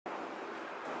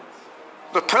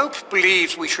The Pope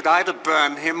believes we should either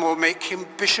burn him or make him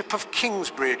Bishop of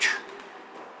Kingsbridge.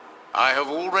 I have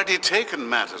already taken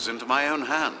matters into my own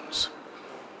hands.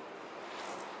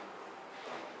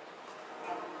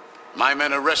 My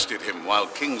men arrested him while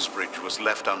Kingsbridge was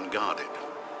left unguarded.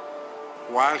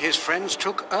 While his friends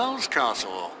took Earl's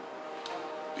Castle.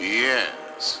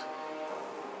 Yes.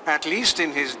 At least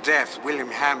in his death, William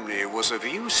Hamley was of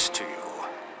use to you.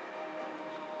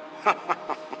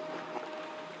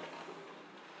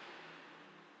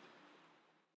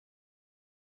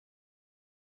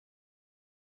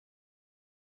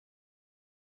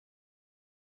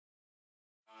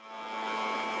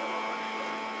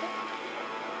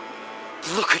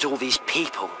 Look at all these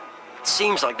people. It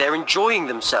seems like they're enjoying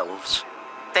themselves.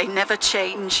 They never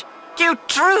change. You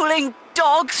drooling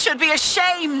dogs should be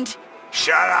ashamed!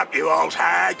 Shut up, you old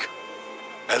hag!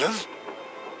 Ellen?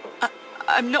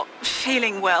 I'm not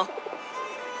feeling well.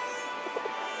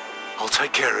 I'll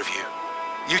take care of you.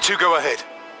 You two go ahead.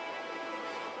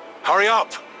 Hurry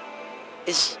up!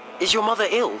 Is your mother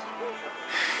ill?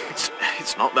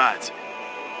 It's not that.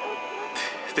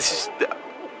 This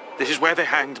is where they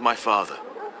hanged my father.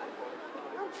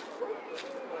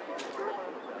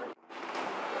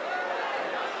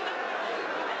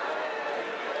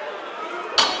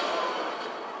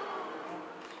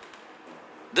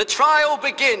 The trial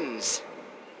begins.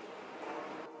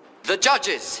 The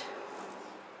judges.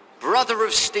 Brother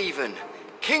of Stephen,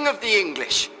 King of the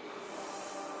English.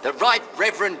 The Right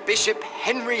Reverend Bishop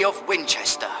Henry of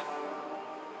Winchester.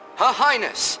 Her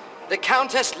Highness, the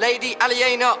Countess Lady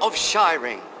Aliena of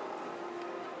Shiring.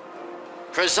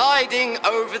 Presiding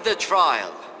over the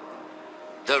trial,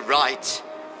 the Right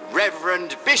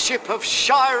Reverend Bishop of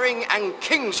Shiring and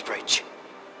Kingsbridge,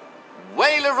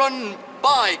 Wailerun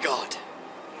Bygod.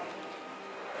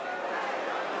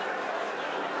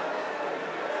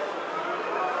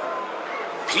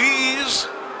 Please.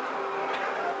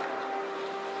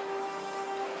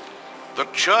 The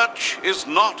Church is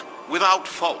not without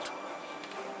fault.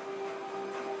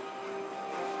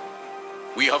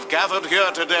 We have gathered here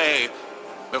today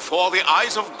before the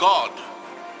eyes of God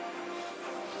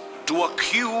to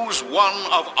accuse one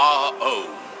of our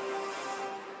own.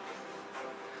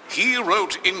 He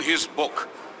wrote in his book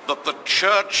that the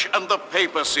Church and the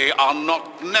papacy are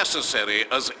not necessary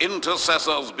as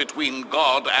intercessors between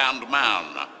God and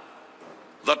man,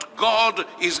 that God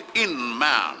is in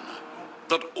man,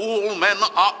 that all men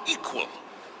are equal,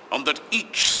 and that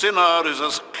each sinner is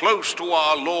as close to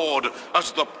our Lord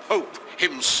as the Pope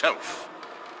himself.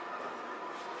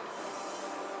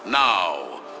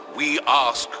 Now, we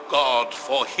ask God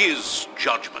for his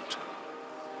judgment,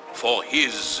 for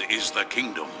his is the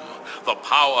kingdom, the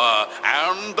power,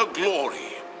 and the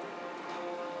glory.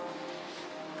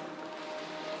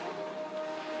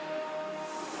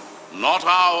 Not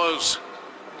ours,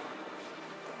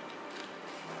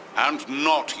 and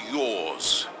not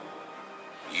yours.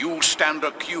 You stand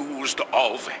accused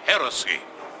of heresy.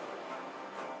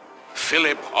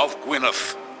 Philip of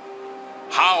Gwynedd,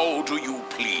 how do you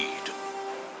plead?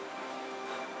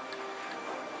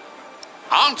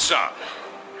 Answer!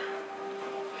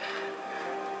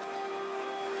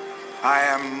 I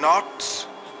am not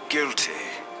guilty.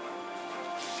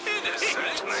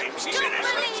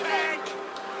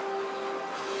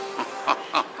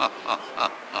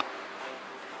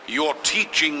 Your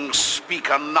teachings speak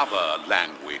another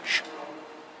language.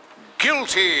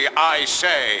 Guilty, I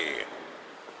say.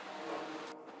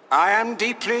 I am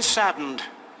deeply saddened.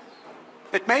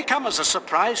 It may come as a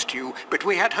surprise to you, but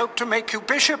we had hoped to make you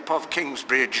Bishop of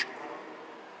Kingsbridge.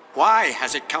 Why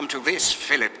has it come to this,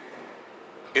 Philip?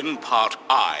 In part,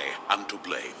 I am to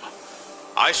blame.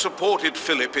 I supported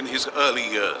Philip in his early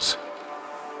years.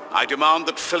 I demand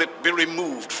that Philip be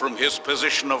removed from his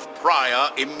position of prior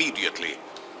immediately.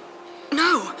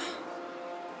 No!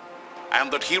 And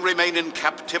that he remain in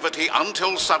captivity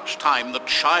until such time that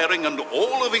Shiring and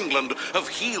all of England have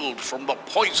healed from the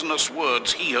poisonous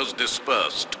words he has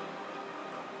dispersed.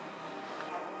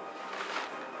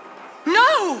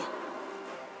 No!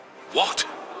 What?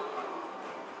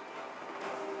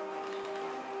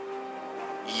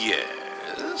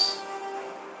 Yes?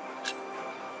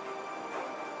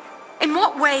 In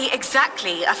what way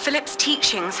exactly are Philip's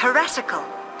teachings heretical?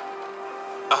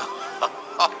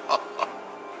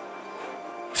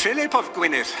 Philip of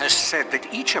Gwynedd has said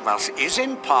that each of us is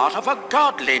in part of a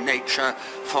godly nature,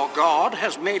 for God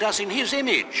has made us in his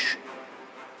image.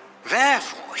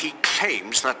 Therefore, he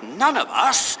claims that none of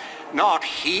us, not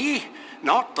he,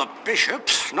 not the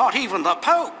bishops, not even the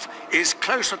Pope, is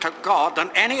closer to God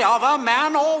than any other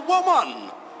man or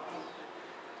woman.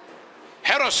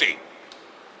 Heresy!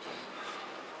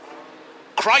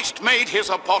 Christ made his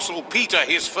apostle Peter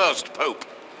his first pope.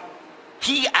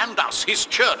 He and us, his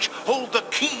church, hold the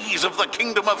keys of the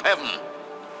kingdom of heaven.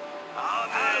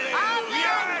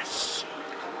 Yes!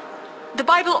 The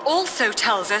Bible also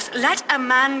tells us, let a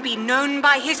man be known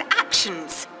by his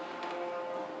actions.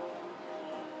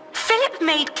 Philip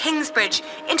made Kingsbridge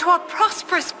into a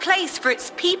prosperous place for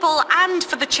its people and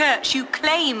for the church you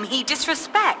claim he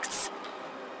disrespects.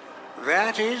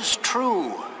 That is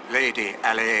true, Lady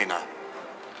Aliena.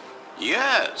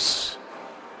 Yes.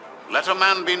 Let a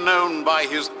man be known by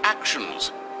his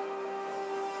actions.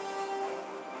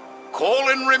 Call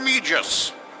in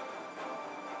Remigius.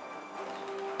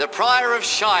 The Prior of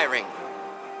Shiring,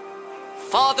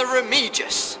 Father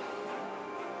Remigius.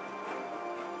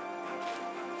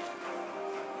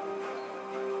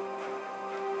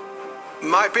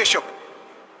 My bishop.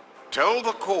 Tell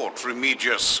the court,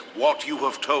 Remigius, what you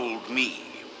have told me.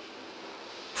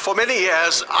 For many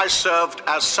years, I served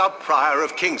as sub-prior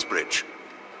of Kingsbridge.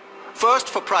 First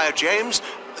for Prior James,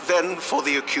 then for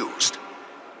the accused.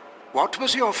 What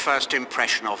was your first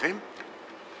impression of him?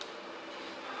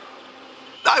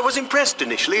 I was impressed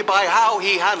initially by how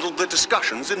he handled the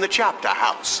discussions in the chapter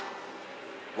house.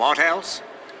 What else?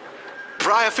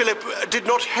 Prior Philip did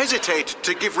not hesitate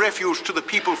to give refuge to the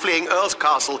people fleeing Earl's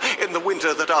Castle in the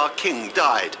winter that our king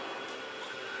died.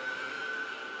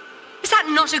 Is that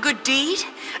not a good deed?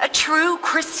 A true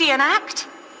Christian act?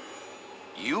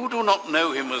 You do not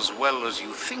know him as well as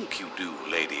you think you do,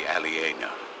 Lady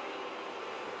Aliena.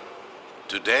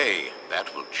 Today,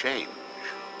 that will change.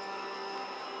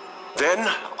 Then,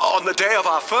 on the day of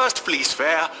our first fleece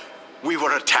fair, we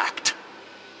were attacked.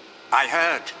 I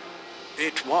heard.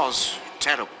 It was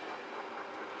terrible.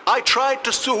 I tried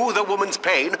to soothe the woman's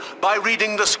pain by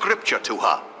reading the scripture to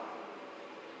her.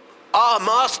 Our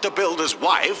master builder's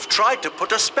wife tried to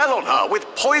put a spell on her with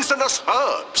poisonous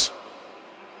herbs.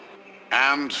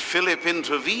 And Philip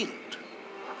intervened.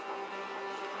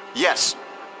 Yes.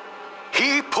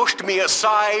 He pushed me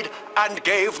aside and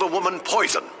gave the woman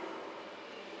poison.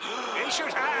 He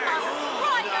should have.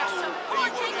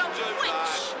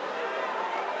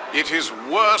 It is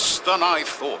worse than I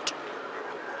thought.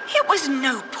 It was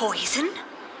no poison.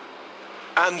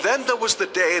 And then there was the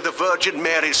day the Virgin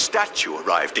Mary's statue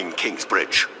arrived in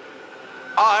Kingsbridge.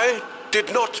 I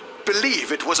did not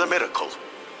believe it was a miracle.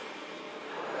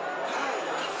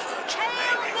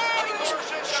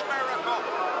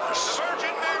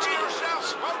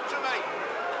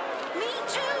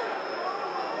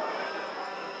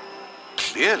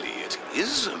 Clearly it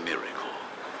is a miracle.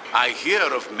 I hear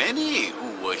of many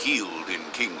who were healed in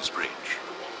Kingsbridge.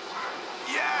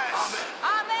 Yes!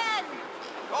 Amen!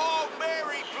 Oh,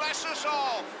 Mary, bless us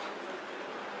all!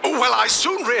 Well, I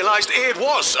soon realized it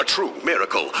was a true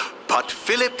miracle, but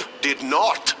Philip did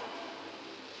not.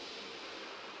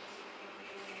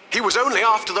 He was only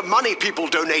after the money people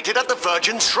donated at the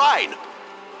Virgin's Shrine.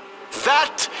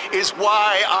 That is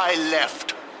why I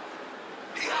left.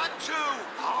 He had to!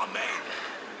 Amen.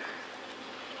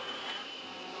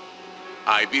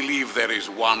 I believe there is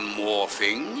one more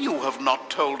thing you have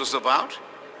not told us about.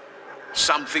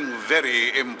 Something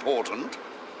very important.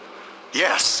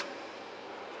 Yes.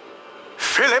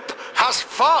 Philip has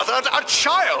fathered a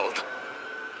child.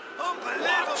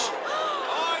 Unbelievable!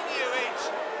 I knew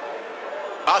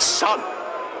it! A son.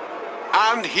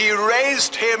 And he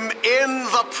raised him in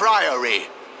the priory.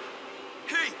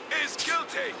 He is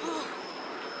guilty!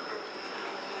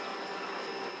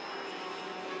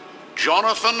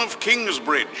 Jonathan of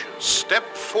Kingsbridge,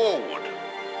 step forward.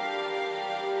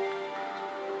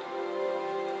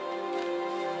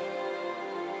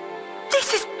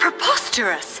 This is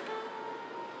preposterous.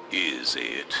 Is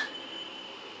it?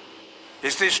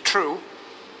 Is this true?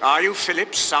 Are you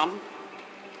Philip's son?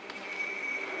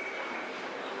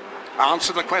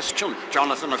 Answer the question,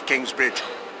 Jonathan of Kingsbridge.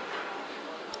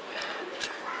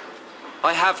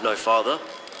 I have no father.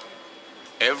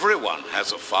 Everyone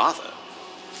has a father.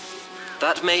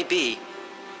 That may be.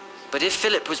 But if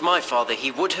Philip was my father,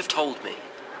 he would have told me.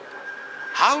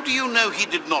 How do you know he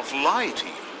did not lie to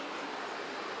you?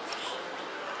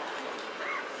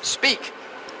 Speak.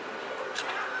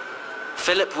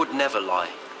 Philip would never lie.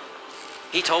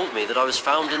 He told me that I was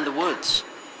found in the woods.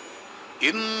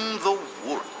 In the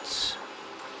woods.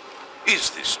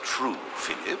 Is this true,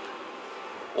 Philip?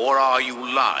 Or are you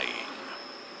lying?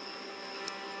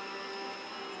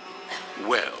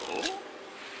 Well?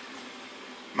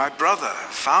 My brother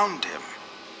found him.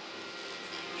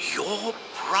 Your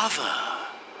brother?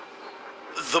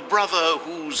 The brother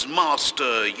whose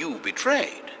master you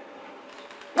betrayed?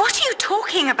 What are you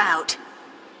talking about?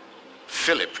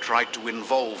 Philip tried to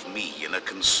involve me in a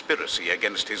conspiracy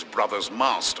against his brother's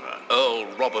master, Earl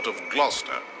Robert of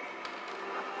Gloucester.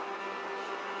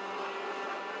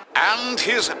 And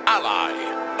his ally,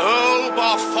 Earl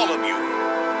Bartholomew,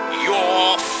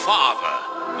 your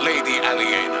father, Lady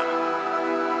Aliena.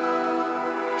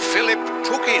 Philip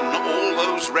took in all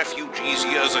those refugees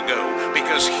years ago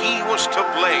because he was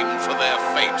to blame for their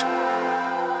fate,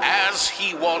 as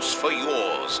he was for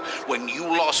yours when you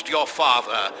lost your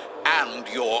father and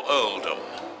your earldom.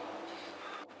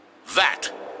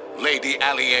 That, Lady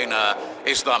Aliena,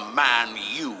 is the man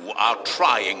you are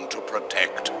trying to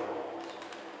protect.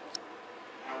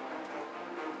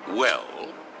 Well?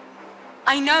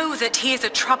 I know that he is a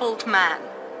troubled man.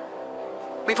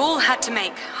 We've all had to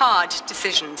make hard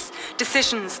decisions.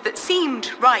 Decisions that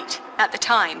seemed right at the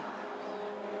time,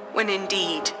 when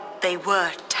indeed they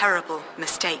were terrible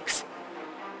mistakes.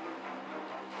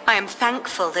 I am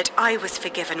thankful that I was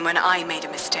forgiven when I made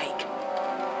a mistake.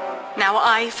 Now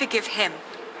I forgive him.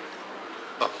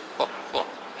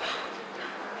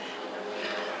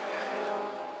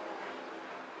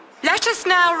 Let us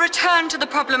now return to the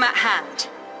problem at hand.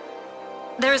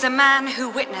 There is a man who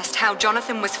witnessed how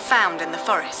Jonathan was found in the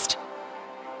forest.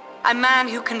 A man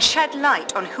who can shed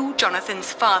light on who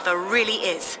Jonathan's father really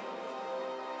is.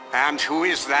 And who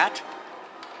is that?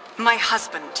 My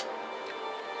husband.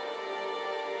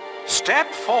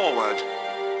 Step forward.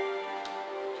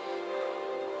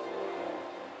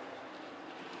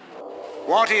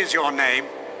 What is your name?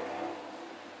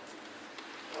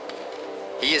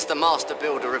 He is the master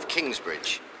builder of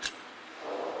Kingsbridge.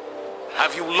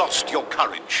 Have you lost your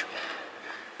courage?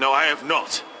 No, I have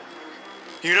not.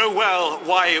 You know well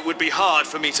why it would be hard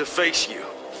for me to face you.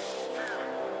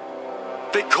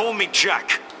 They call me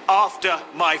Jack, after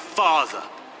my father.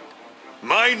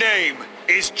 My name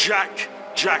is Jack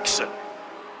Jackson.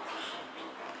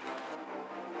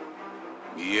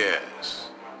 Yes,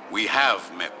 we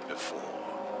have met before.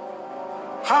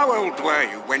 How old were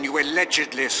you when you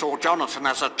allegedly saw Jonathan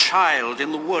as a child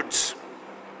in the woods?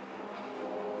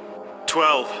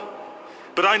 12.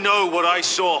 But I know what I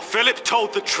saw. Philip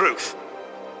told the truth.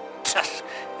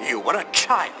 You were a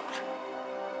child.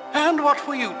 And what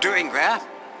were you doing there,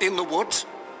 in the woods?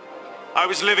 I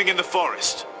was living in the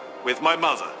forest, with my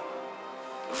mother.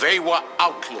 They were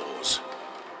outlaws.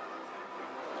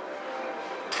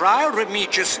 Prior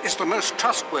Remigius is the most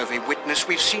trustworthy witness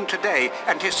we've seen today,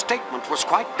 and his statement was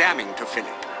quite damning to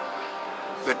Philip.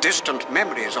 The distant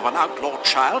memories of an outlawed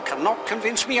child cannot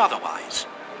convince me otherwise.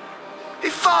 He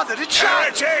fathered a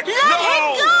child! Let him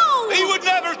go! He would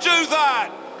never do that!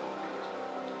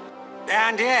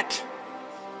 And yet,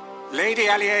 Lady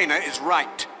Aliena is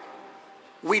right.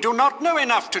 We do not know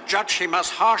enough to judge him as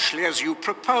harshly as you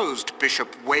proposed,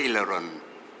 Bishop Waleran.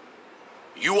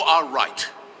 You are right,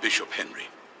 Bishop Henry.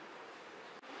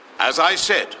 As I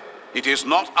said, it is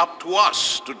not up to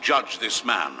us to judge this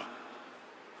man.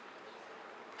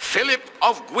 Philip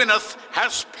of Gwynedd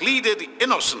has pleaded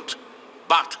innocent,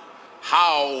 but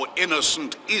how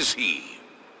innocent is he?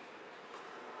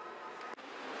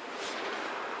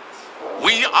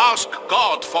 We ask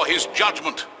God for his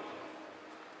judgment.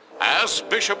 As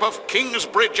Bishop of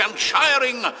Kingsbridge and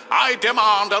Shiring, I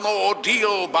demand an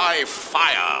ordeal by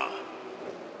fire.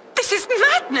 This is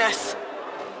madness!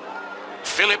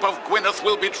 Philip of Gwynedd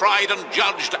will be tried and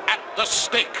judged at the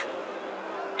stake.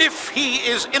 If he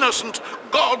is innocent,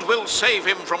 God will save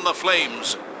him from the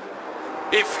flames.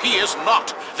 If he is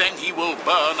not, then he will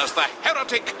burn as the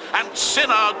heretic and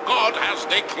sinner God has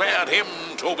declared him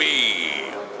to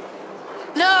be.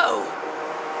 No!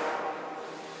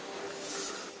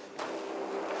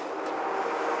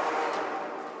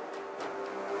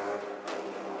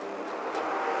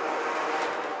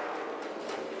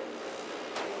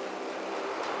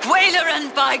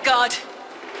 Waleran, by God!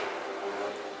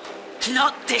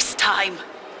 Not this time.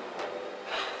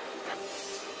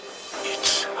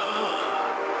 It's her.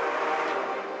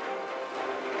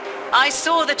 I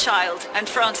saw the child and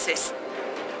Francis.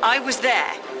 I was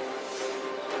there.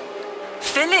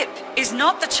 Philip is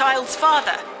not the child's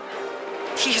father.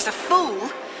 He is a fool,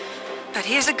 but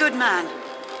he is a good man.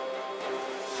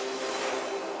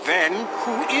 Then,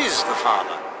 who is the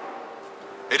father?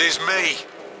 It is me.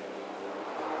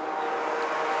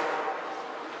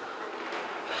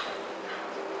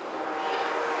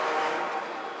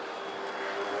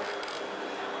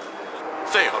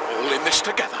 They are all in this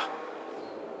together.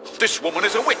 This woman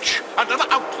is a witch and an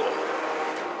outlaw,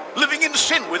 living in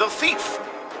sin with a thief.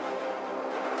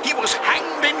 He was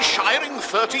hanged in Shiring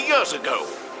 30 years ago.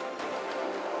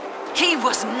 He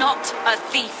was not a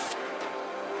thief.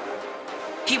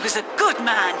 He was a good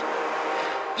man.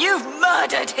 You've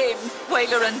murdered him,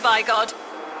 Waileran, by God.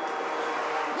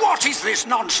 What is this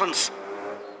nonsense?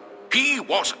 He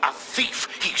was a thief.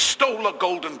 He stole a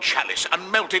golden chalice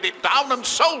and melted it down and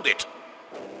sold it.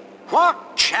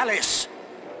 What chalice?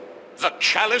 The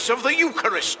chalice of the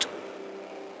Eucharist.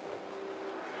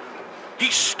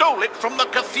 He stole it from the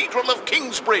Cathedral of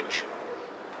Kingsbridge.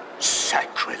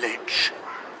 Sacrilege.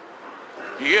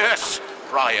 Yes,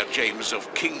 Prior James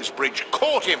of Kingsbridge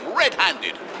caught him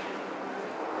red-handed.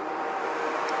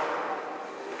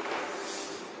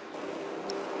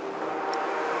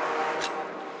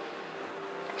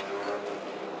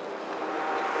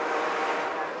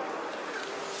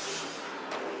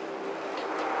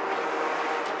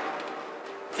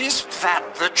 Is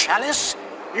that the chalice?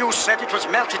 You said it was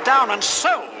melted down and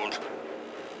sold.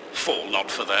 Fall not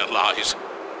for their lies.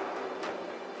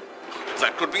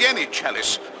 That could be any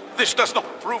chalice. This does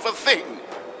not prove a thing.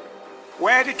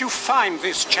 Where did you find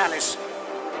this chalice?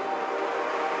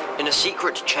 In a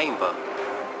secret chamber.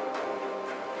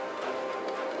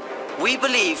 We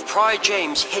believe Prior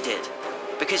James hid it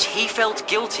because he felt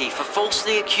guilty for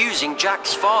falsely accusing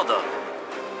Jack's father.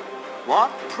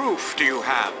 What proof do you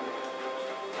have?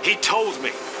 He told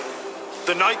me.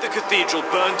 The night the cathedral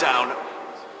burned down,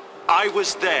 I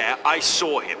was there, I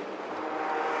saw him.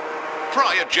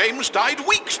 Prior James died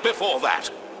weeks before that.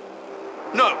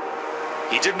 No,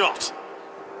 he did not.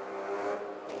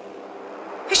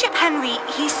 Bishop Henry,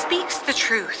 he speaks the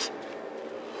truth.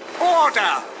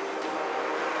 Order!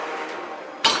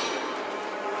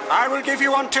 I will give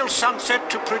you until sunset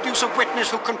to produce a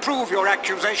witness who can prove your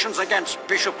accusations against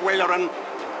Bishop Waileran.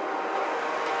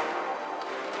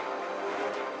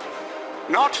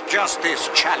 Not just this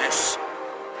chalice.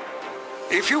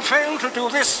 If you fail to do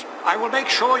this, I will make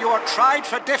sure you are tried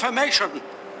for defamation.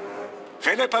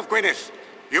 Philip of Gwynedd,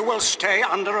 you will stay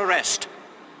under arrest.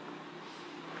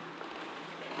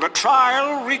 The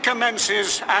trial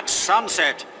recommences at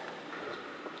sunset.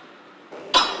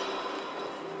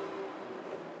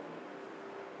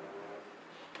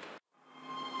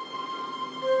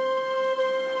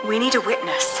 We need a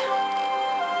witness.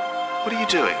 What are you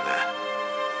doing there?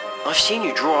 I've seen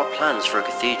you draw up plans for a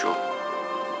cathedral.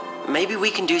 Maybe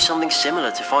we can do something similar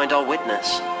to find our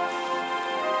witness.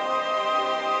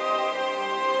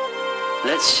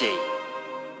 Let's see.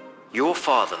 Your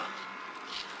father.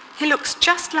 He looks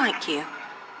just like you.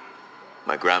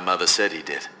 My grandmother said he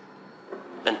did.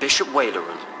 And Bishop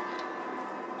Waileran.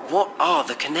 What are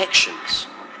the connections?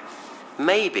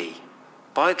 Maybe,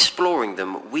 by exploring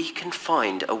them, we can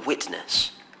find a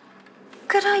witness.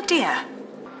 Good idea.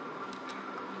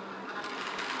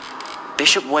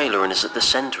 Bishop Waileran is at the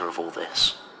center of all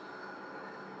this.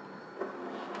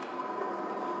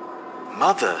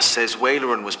 Mother says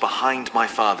Waileran was behind my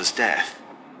father's death.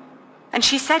 And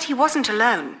she said he wasn't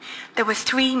alone. There were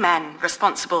 3 men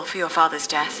responsible for your father's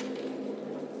death.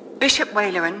 Bishop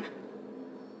Waileran,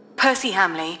 Percy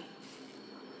Hamley,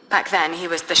 back then he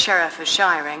was the Sheriff of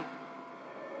Shiring,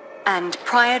 and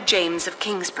Prior James of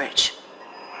Kingsbridge.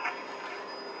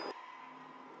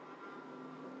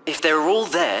 If they were all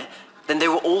there, then they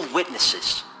were all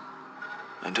witnesses.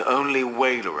 And only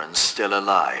Waileran's still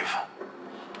alive.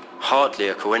 Hardly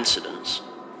a coincidence.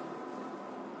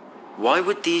 Why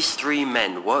would these 3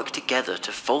 men work together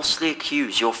to falsely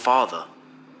accuse your father?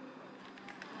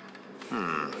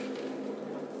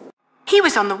 He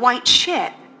was on the White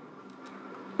Ship.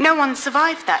 No one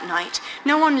survived that night.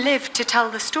 No one lived to tell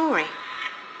the story.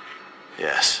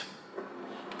 Yes.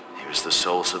 He was the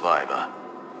sole survivor.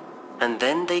 And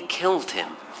then they killed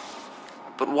him.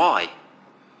 But why?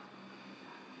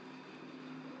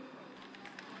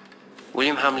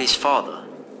 William Hamley's father.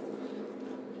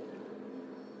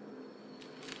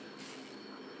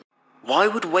 Why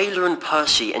would Waileran,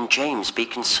 Percy and James be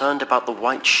concerned about the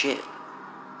White Ship?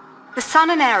 The son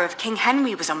and heir of King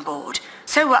Henry was on board.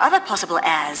 So were other possible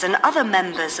heirs and other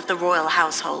members of the royal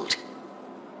household.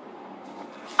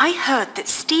 I heard that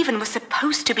Stephen was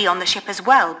supposed to be on the ship as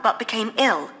well, but became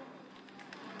ill.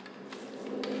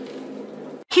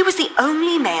 He was the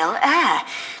only male heir.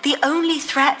 The only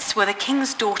threats were the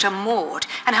king's daughter Maud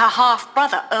and her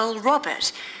half-brother Earl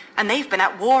Robert, and they've been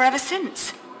at war ever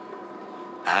since.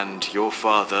 And your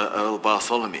father, Earl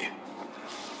Bartholomew.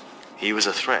 He was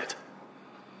a threat.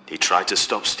 He tried to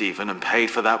stop Stephen and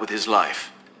paid for that with his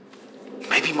life.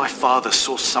 Maybe my father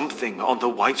saw something on the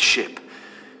White Ship.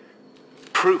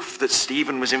 Proof that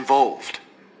Stephen was involved.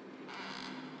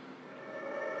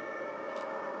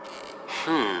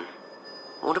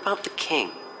 What about the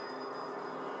king?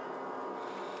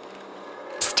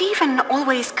 Stephen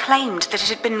always claimed that it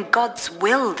had been God's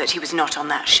will that he was not on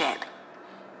that ship.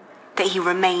 That he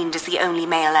remained as the only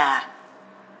male heir.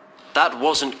 That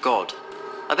wasn't God.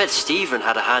 I bet Stephen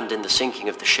had a hand in the sinking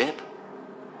of the ship.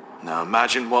 Now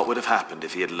imagine what would have happened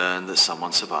if he had learned that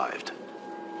someone survived.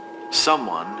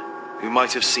 Someone who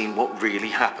might have seen what really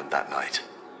happened that night.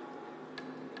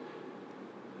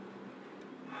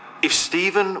 If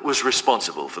Stephen was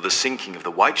responsible for the sinking of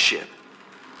the White Ship,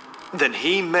 then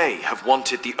he may have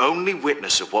wanted the only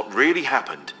witness of what really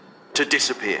happened to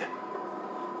disappear.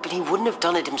 But he wouldn't have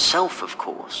done it himself, of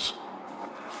course.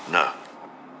 No.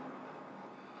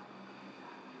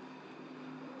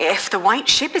 If the White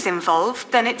Ship is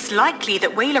involved, then it's likely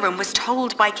that Waleran was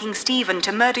told by King Stephen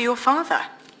to murder your father.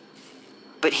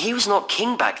 But he was not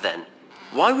king back then.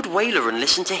 Why would Waleran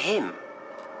listen to him?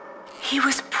 He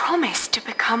was promised to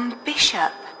become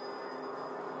bishop.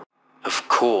 Of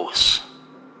course.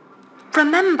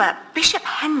 Remember, Bishop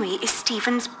Henry is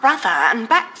Stephen's brother, and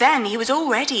back then he was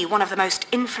already one of the most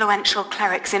influential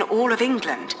clerics in all of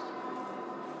England.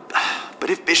 But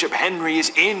if Bishop Henry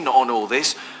is in on all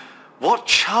this, what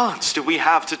chance do we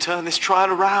have to turn this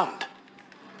trial around?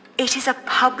 It is a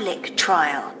public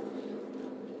trial.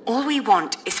 All we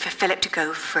want is for Philip to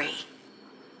go free.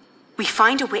 We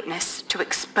find a witness to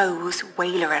expose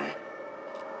Waleran.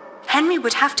 Henry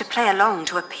would have to play along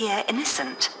to appear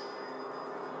innocent.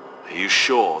 Are you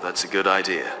sure that's a good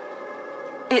idea?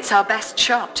 It's our best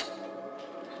shot.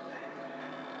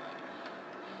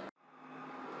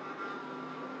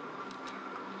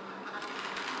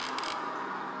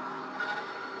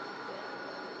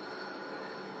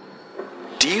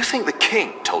 Do you think the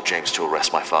king told James to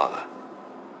arrest my father?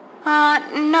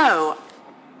 No.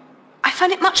 I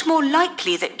find it much more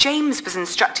likely that James was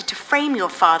instructed to frame your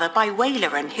father by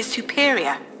Waleran, his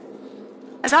superior.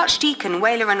 As Archdeacon,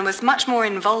 Waleran was much more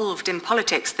involved in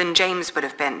politics than James would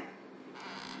have been.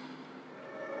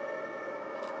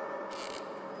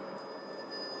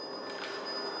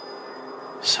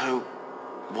 So,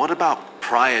 what about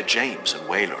Prior James and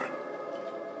Waleran?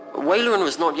 Waleran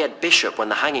was not yet bishop when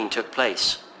the hanging took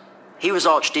place. He was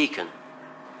Archdeacon.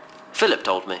 Philip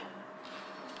told me.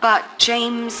 But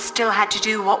James still had to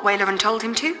do what Waleran told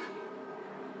him to?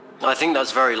 I think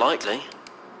that's very likely.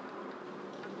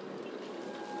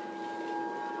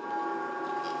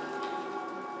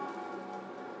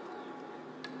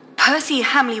 Percy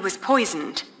Hamley was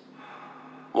poisoned.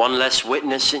 One less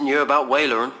witness that knew about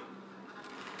Waleran.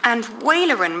 And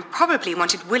Waleran probably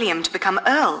wanted William to become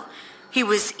Earl. He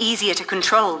was easier to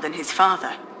control than his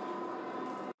father.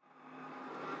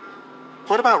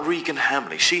 What about Regan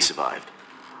Hamley? She survived.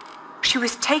 She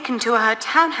was taken to her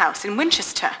townhouse in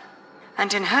Winchester,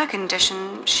 and in her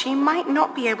condition, she might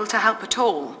not be able to help at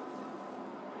all.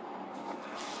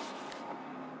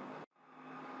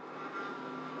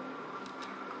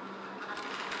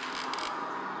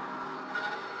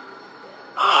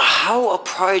 How are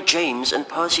Prior James and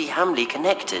Percy Hamley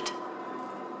connected?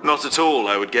 Not at all,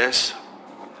 I would guess.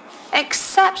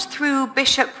 Except through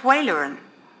Bishop Waleran.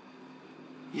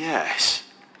 Yes.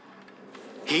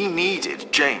 He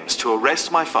needed James to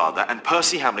arrest my father and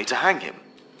Percy Hamley to hang him.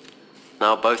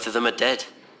 Now both of them are dead.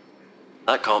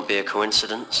 That can't be a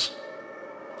coincidence.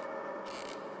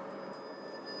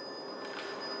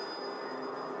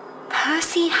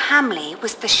 Percy Hamley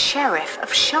was the sheriff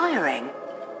of Shiring.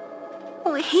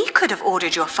 Well, he could have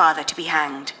ordered your father to be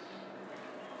hanged.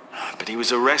 But he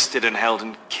was arrested and held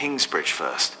in Kingsbridge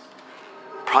first.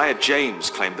 Prior James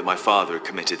claimed that my father had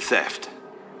committed theft.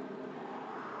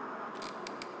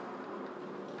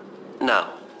 Now,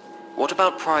 what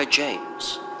about Prior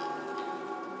James?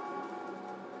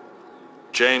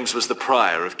 James was the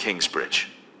prior of Kingsbridge.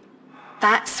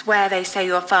 That's where they say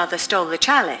your father stole the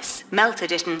chalice,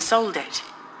 melted it and sold it.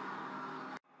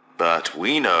 But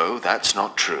we know that's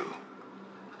not true.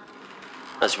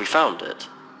 As we found it,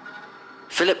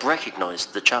 Philip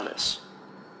recognized the chalice.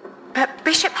 But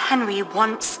Bishop Henry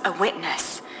wants a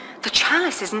witness. The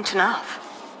chalice isn't enough.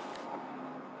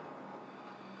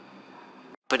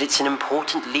 But it's an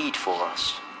important lead for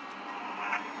us.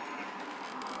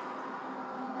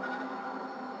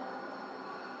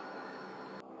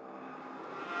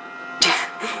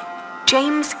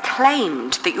 James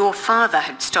claimed that your father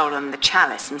had stolen the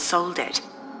chalice and sold it.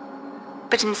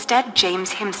 But instead,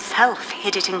 James himself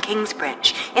hid it in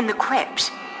Kingsbridge, in the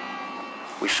crypt.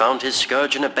 We found his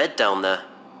scourge in a bed down there.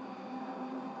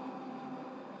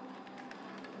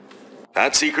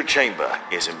 That secret chamber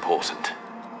is important.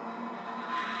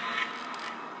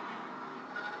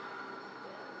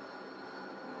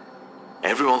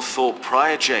 Everyone thought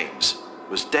Prior James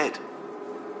was dead,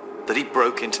 that he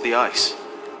broke into the ice.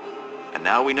 And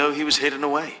now we know he was hidden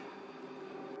away.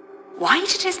 Why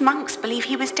did his monks believe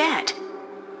he was dead?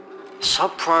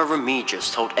 Sub-Prior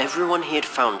Remigius told everyone he had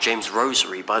found James'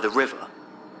 rosary by the river.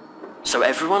 So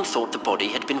everyone thought the body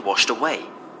had been washed away.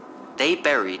 They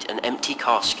buried an empty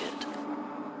casket.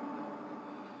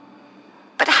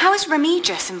 But how is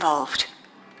Remigius involved?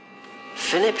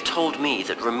 Philip told me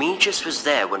that Remigius was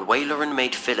there when Waleran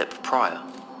made Philip prior.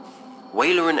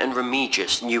 Waleran and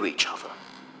Remigius knew each other.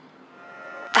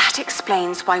 That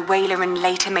explains why Waleran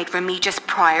later made Remigius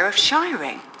prior of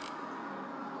Shiring.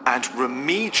 And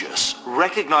Remigius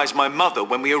recognized my mother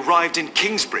when we arrived in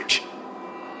Kingsbridge.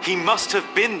 He must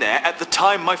have been there at the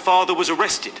time my father was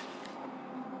arrested.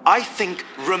 I think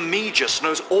Remigius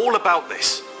knows all about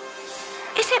this.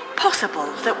 Is it possible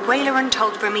that Waleran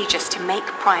told Remigius to make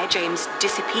Prior James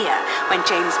disappear when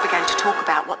James began to talk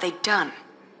about what they'd done?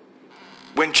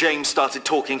 When James started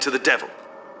talking to the devil.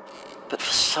 But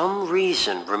for some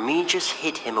reason, Remigius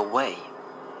hid him away.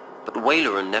 But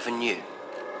Waleran never knew.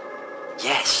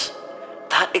 Yes,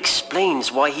 that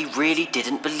explains why he really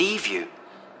didn't believe you.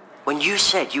 When you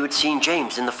said you had seen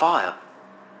James in the fire.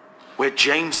 Where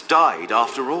James died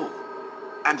after all.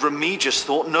 And Remigius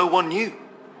thought no one knew.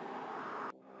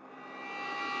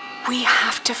 We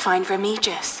have to find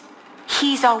Remigius.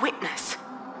 He's our witness.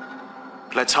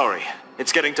 Let's hurry.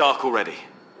 It's getting dark already.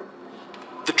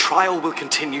 The trial will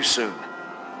continue soon.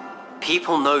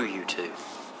 People know you two.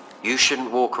 You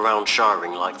shouldn't walk around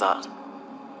Shiring like that.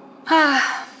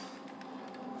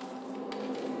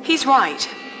 He's right.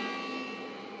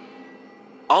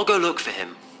 I'll go look for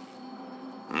him.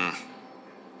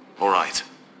 All right.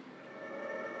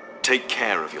 Take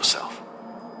care of yourself.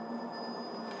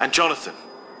 And Jonathan.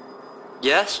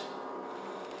 Yes?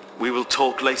 We will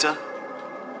talk later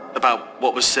about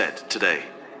what was said today.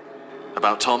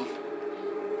 About Tom.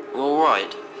 All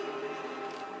right.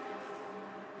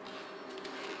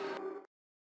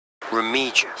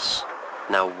 Remigius,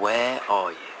 now where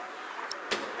are you?